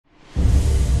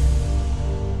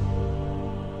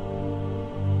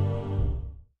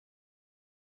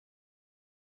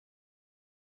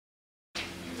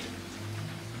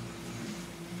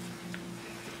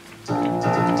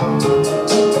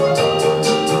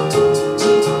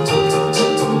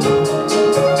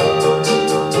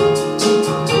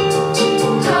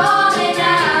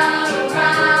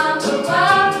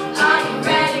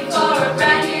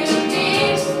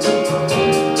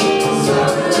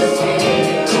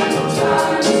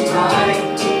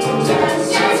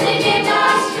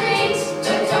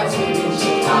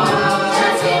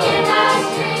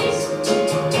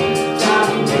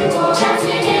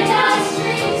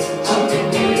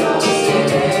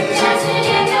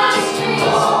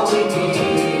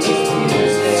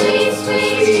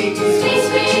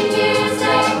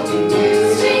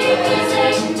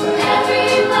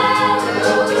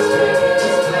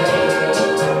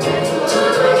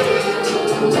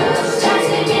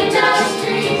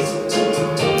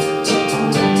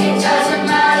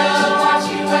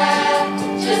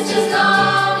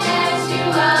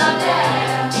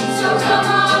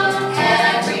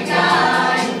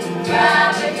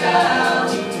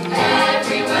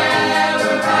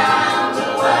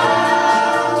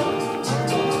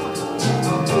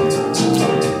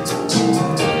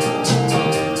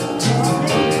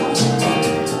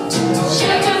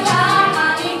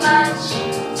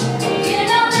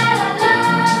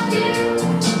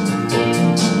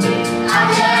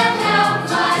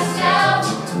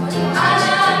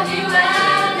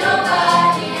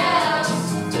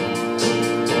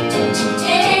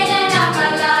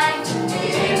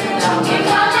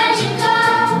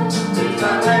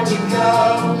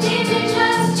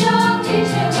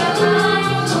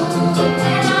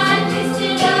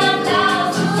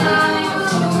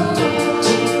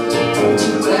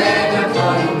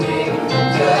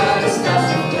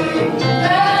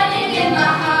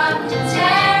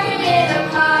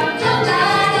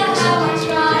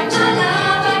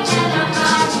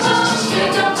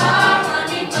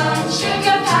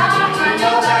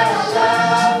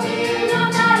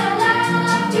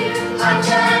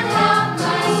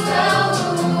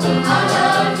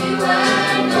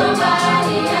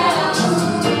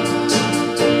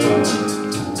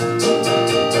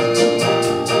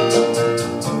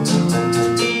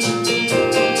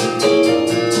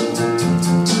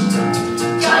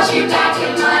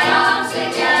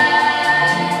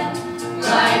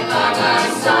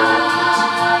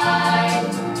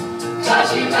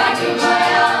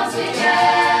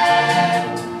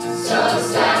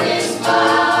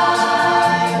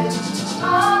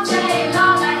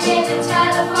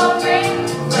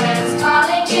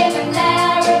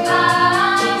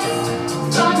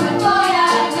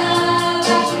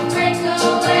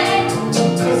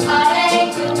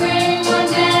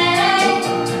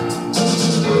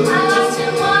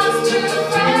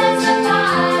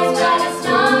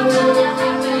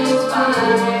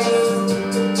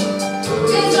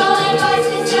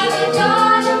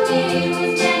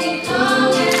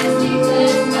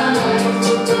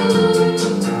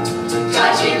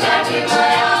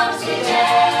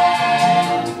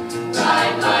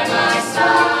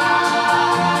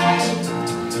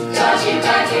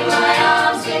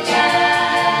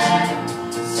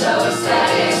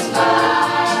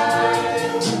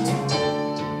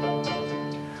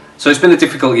So it's been a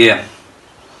difficult year.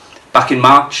 Back in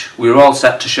March, we were all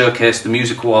set to showcase the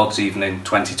Music Awards evening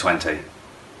 2020.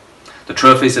 The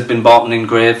trophies had been bought and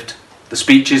engraved, the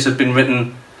speeches had been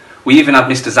written, we even had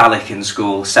Mr. Zalik in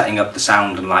school setting up the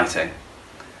sound and lighting.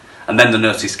 And then the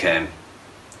notice came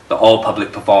that all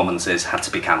public performances had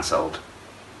to be cancelled.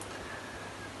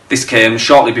 This came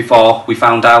shortly before we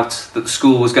found out that the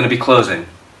school was going to be closing,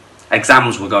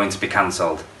 exams were going to be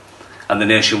cancelled, and the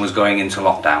nation was going into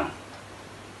lockdown.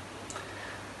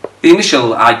 The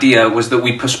initial idea was that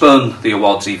we postpone the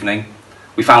awards evening.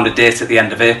 We found a date at the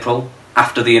end of April,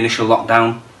 after the initial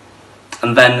lockdown,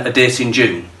 and then a date in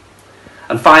June,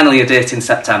 and finally a date in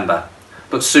September,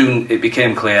 but soon it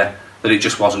became clear that it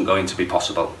just wasn't going to be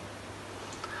possible.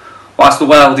 Whilst the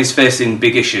world is facing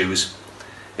big issues,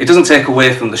 it doesn't take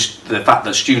away from the fact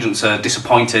that students are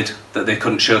disappointed that they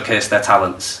couldn't showcase their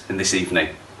talents in this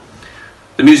evening.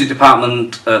 The music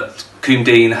department at Coombe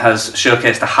Dean has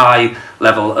showcased a high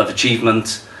level of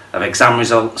achievement, of exam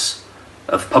results,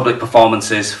 of public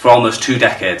performances for almost 2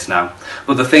 decades now.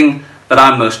 But the thing that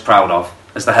I'm most proud of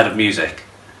as the head of music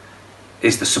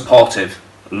is the supportive,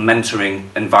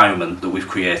 mentoring environment that we've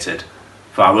created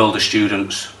for our older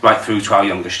students right through to our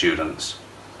younger students.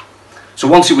 So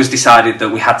once it was decided that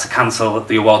we had to cancel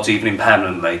the awards evening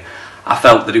permanently, I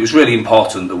felt that it was really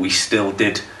important that we still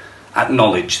did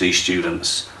acknowledge these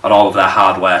students and all of their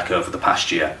hard work over the past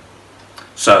year.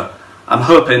 So I'm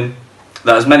hoping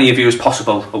that as many of you as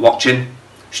possible are watching,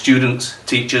 students,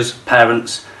 teachers,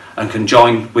 parents, and can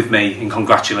join with me in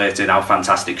congratulating our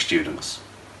fantastic students.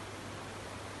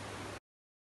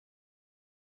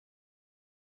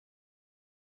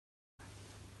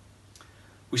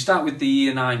 We start with the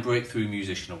Year 9 Breakthrough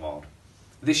Musician Award.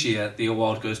 This year the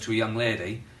award goes to a young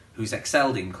lady who's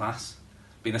excelled in class,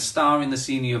 been a star in the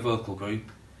senior vocal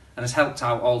group and has helped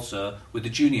out also with the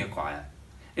junior choir.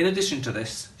 In addition to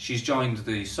this, she's joined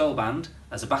the soul band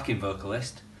as a backing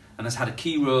vocalist and has had a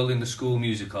key role in the school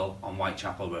musical on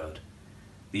Whitechapel Road.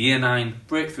 The Year 9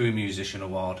 Breakthrough Musician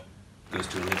Award goes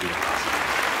to Olivia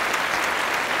Parsons.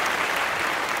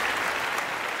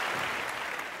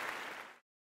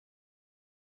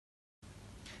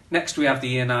 Next we have the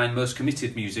Year 9 Most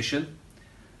Committed Musician.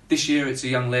 This year it's a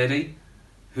young lady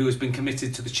who has been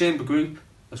committed to the chamber group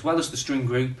as well as the string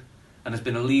group and has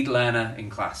been a lead learner in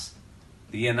class.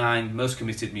 The Year 9 Most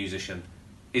Committed Musician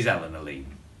is Eleanor Lee.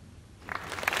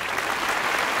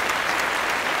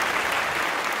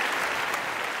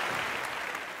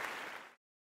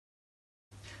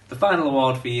 The final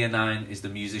award for Year 9 is the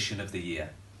Musician of the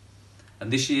Year.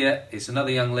 And this year it's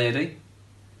another young lady.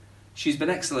 She's been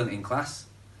excellent in class.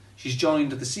 She's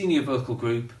joined the senior vocal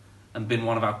group and been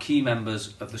one of our key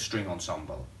members of the string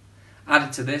ensemble.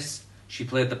 Added to this, she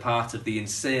played the part of the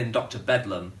insane Dr.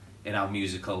 Bedlam in our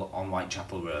musical on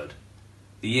Whitechapel Road.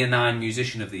 The Year 9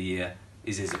 Musician of the Year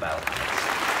is Isabel Harris.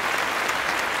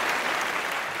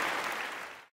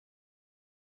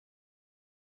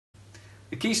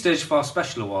 The Key Stage 4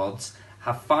 Special Awards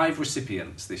have 5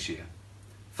 recipients this year.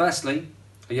 Firstly,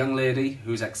 a young lady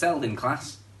who's excelled in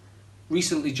class,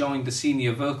 recently joined the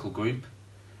senior vocal group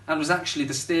and was actually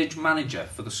the stage manager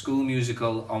for the school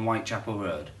musical on Whitechapel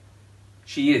Road.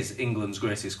 She is England's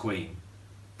greatest queen.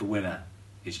 The winner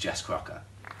is Jess Crocker.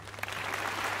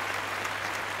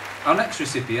 Our next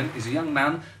recipient is a young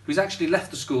man who's actually left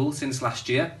the school since last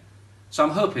year, so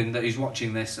I'm hoping that he's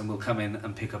watching this and will come in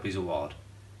and pick up his award.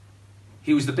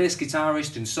 He was the bass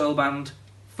guitarist in soul band,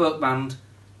 folk band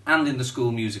and in the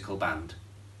school musical band.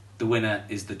 The winner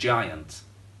is the giant,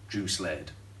 Drew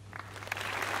Slade.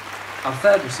 Our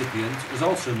third recipient has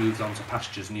also moved on to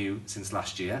pastures new since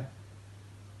last year,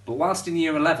 but whilst in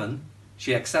Year 11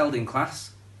 she excelled in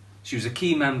class, she was a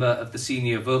key member of the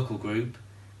senior vocal group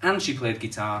and she played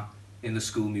guitar in the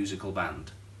school musical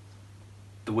band.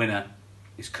 The winner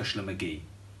is Cushla McGee.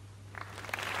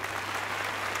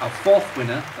 Our fourth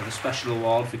winner of the special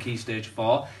award for Key Stage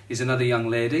 4 is another young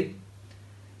lady.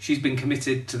 She's been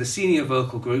committed to the senior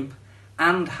vocal group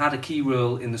and had a key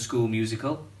role in the school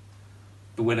musical.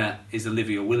 The winner is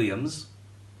Olivia Williams.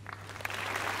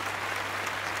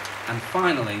 And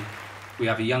finally, we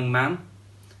have a young man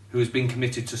who has been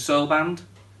committed to soul band,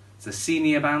 the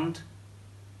senior band,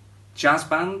 jazz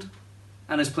band,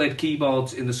 and has played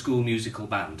keyboards in the school musical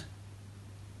band.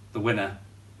 The winner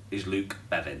is Luke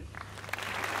Bevin.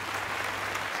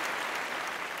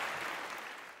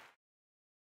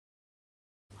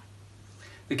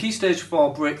 The Key Stage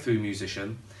 4 Breakthrough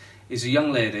Musician is a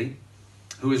young lady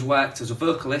who has worked as a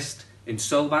vocalist in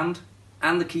soul band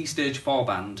and the Key Stage 4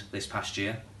 band this past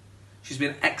year. She's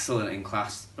been excellent in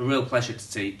class, a real pleasure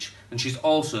to teach, and she's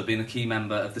also been a key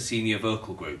member of the senior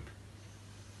vocal group.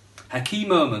 Her key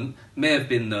moment may have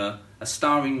been though a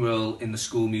starring role in the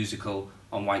school musical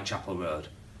on Whitechapel Road,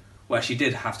 where she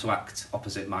did have to act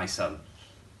opposite my son.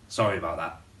 Sorry about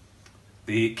that.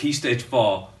 The Key Stage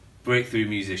 4 Breakthrough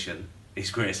Musician is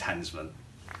Grace Hensman.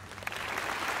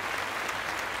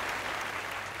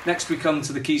 Next we come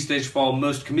to the Key Stage 4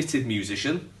 Most Committed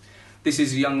Musician. This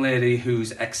is a young lady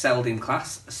who's excelled in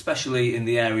class, especially in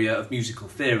the area of musical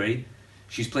theory.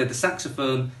 She's played the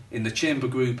saxophone in the chamber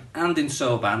group and in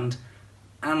soul band,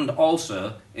 and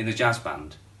also in the jazz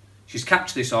band. She's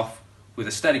capped this off with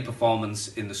a steady performance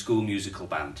in the school musical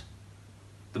band.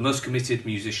 The most committed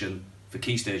musician for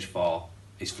Key Stage 4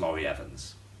 is Florrie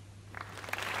Evans.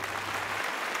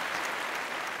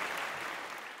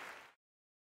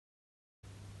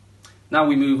 Now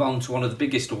we move on to one of the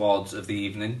biggest awards of the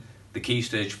evening, the Key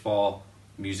Stage 4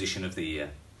 Musician of the Year.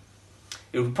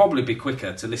 It would probably be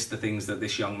quicker to list the things that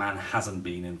this young man hasn't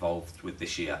been involved with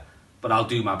this year, but I'll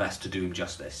do my best to do him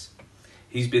justice.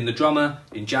 He's been the drummer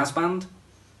in jazz band,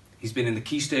 he's been in the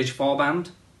Key Stage 4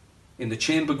 band, in the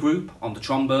chamber group on the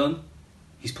trombone,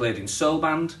 he's played in soul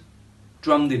band,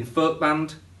 drummed in folk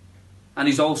band, and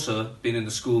he's also been in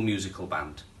the school musical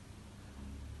band.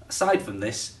 Aside from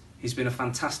this, he's been a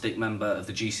fantastic member of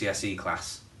the GCSE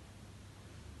class.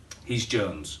 He's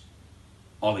Jones,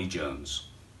 Ollie Jones.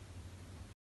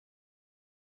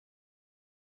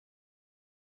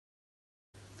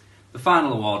 The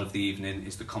final award of the evening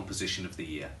is the Composition of the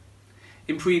Year.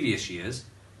 In previous years,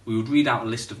 we would read out a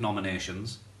list of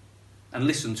nominations and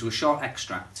listen to a short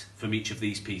extract from each of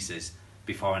these pieces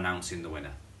before announcing the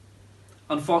winner.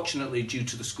 Unfortunately, due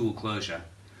to the school closure,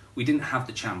 we didn't have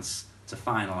the chance to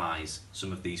finalise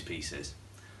some of these pieces.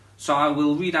 So I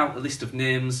will read out a list of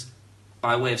names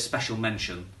by way of special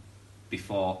mention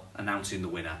before announcing the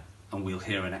winner, and we'll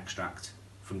hear an extract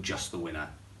from just the winner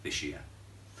this year.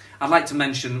 I'd like to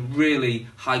mention really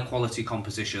high quality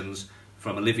compositions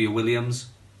from Olivia Williams,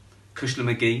 Kushla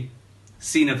McGee,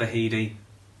 Sina Vahidi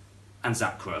and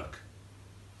Zach Croak.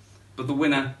 But the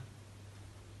winner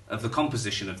of the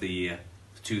composition of the year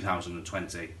for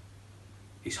 2020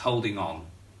 is Holding On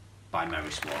by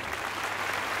Mary Swan.